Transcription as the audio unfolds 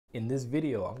In this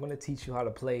video, I'm going to teach you how to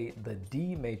play the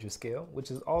D major scale,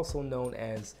 which is also known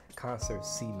as concert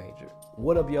C major.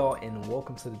 What up, y'all, and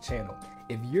welcome to the channel.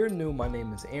 If you're new, my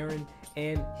name is Aaron,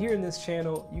 and here in this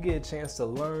channel, you get a chance to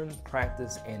learn,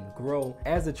 practice, and grow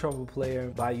as a trumpet player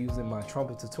by using my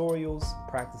trumpet tutorials,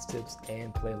 practice tips,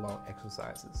 and play along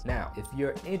exercises. Now, if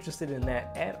you're interested in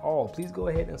that at all, please go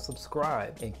ahead and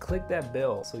subscribe and click that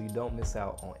bell so you don't miss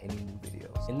out on any new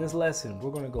videos. In this lesson,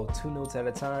 we're going to go 2 notes at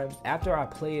a time. After I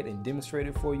play it and demonstrate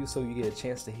it for you so you get a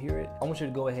chance to hear it, I want you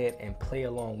to go ahead and play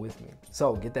along with me.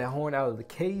 So get that horn out of the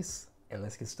case and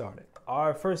let's get started.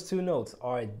 Our first 2 notes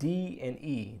are D and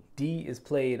E. D is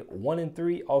played 1 and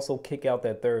 3, also kick out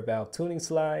that third valve tuning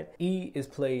slide. E is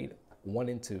played 1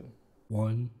 and 2.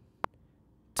 1,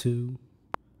 2,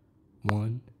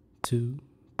 1, 2,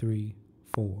 3,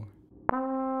 4.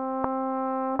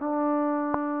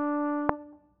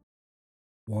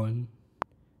 1,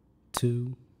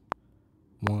 2,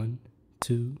 1,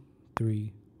 2,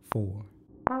 3, 4.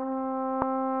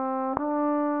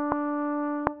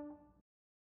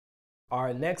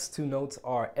 Our next 2 notes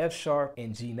are F sharp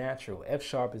and G natural. F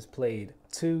sharp is played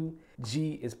 2,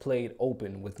 G is played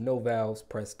open with no valves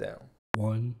pressed down.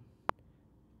 1,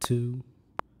 2,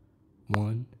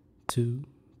 1, 2,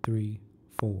 3,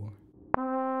 4.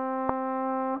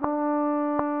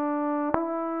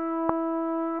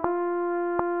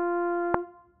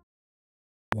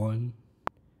 1,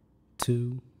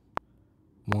 2,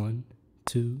 1,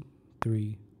 2,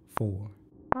 3, 4.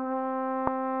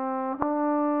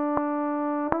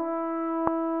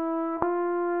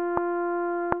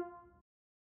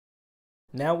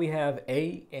 Now we have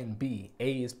A and B.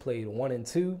 A is played 1 and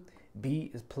 2.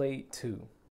 B is played 2.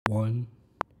 1,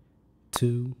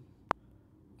 2,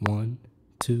 1,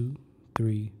 2,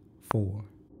 3, 4.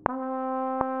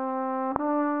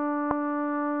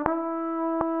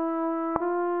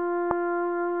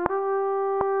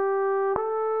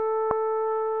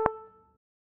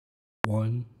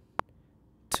 1,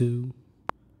 2,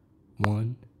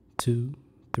 1, 2,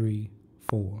 3,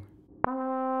 4.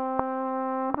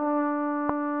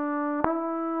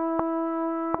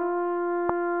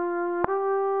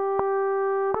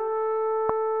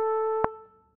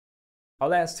 Our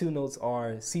last 2 notes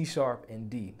are C sharp and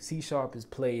D. C sharp is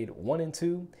played 1 and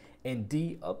 2, and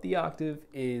D up the octave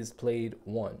is played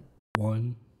 1.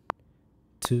 1,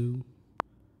 2,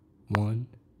 1,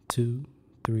 2,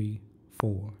 3,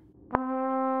 4.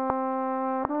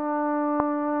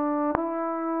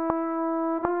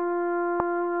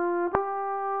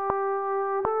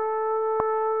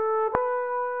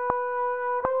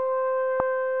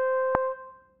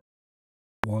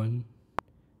 1,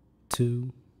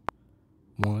 2,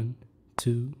 1,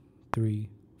 2, 3,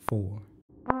 4.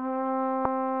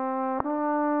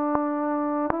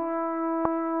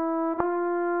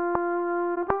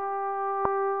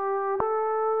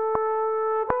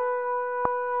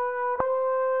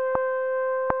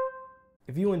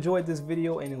 If you enjoyed this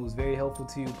video and it was very helpful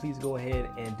to you, please go ahead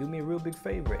and do me a real big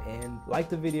favor and like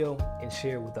the video and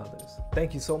share it with others.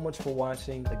 Thank you so much for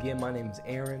watching. Again, my name is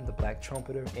Aaron, the Black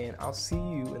Trumpeter, and I'll see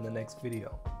you in the next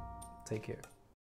video. Take care.